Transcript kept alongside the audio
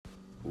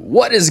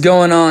What is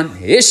going on?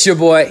 It's your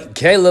boy,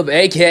 Caleb,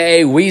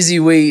 aka Wheezy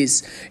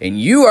Wheeze,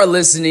 and you are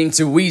listening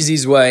to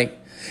Wheezy's Way.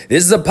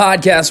 This is a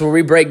podcast where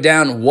we break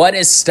down what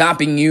is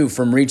stopping you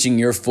from reaching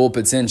your full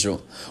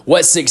potential,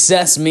 what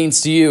success means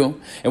to you,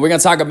 and we're going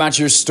to talk about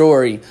your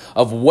story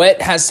of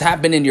what has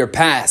happened in your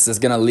past that's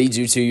going to lead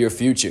you to your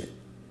future.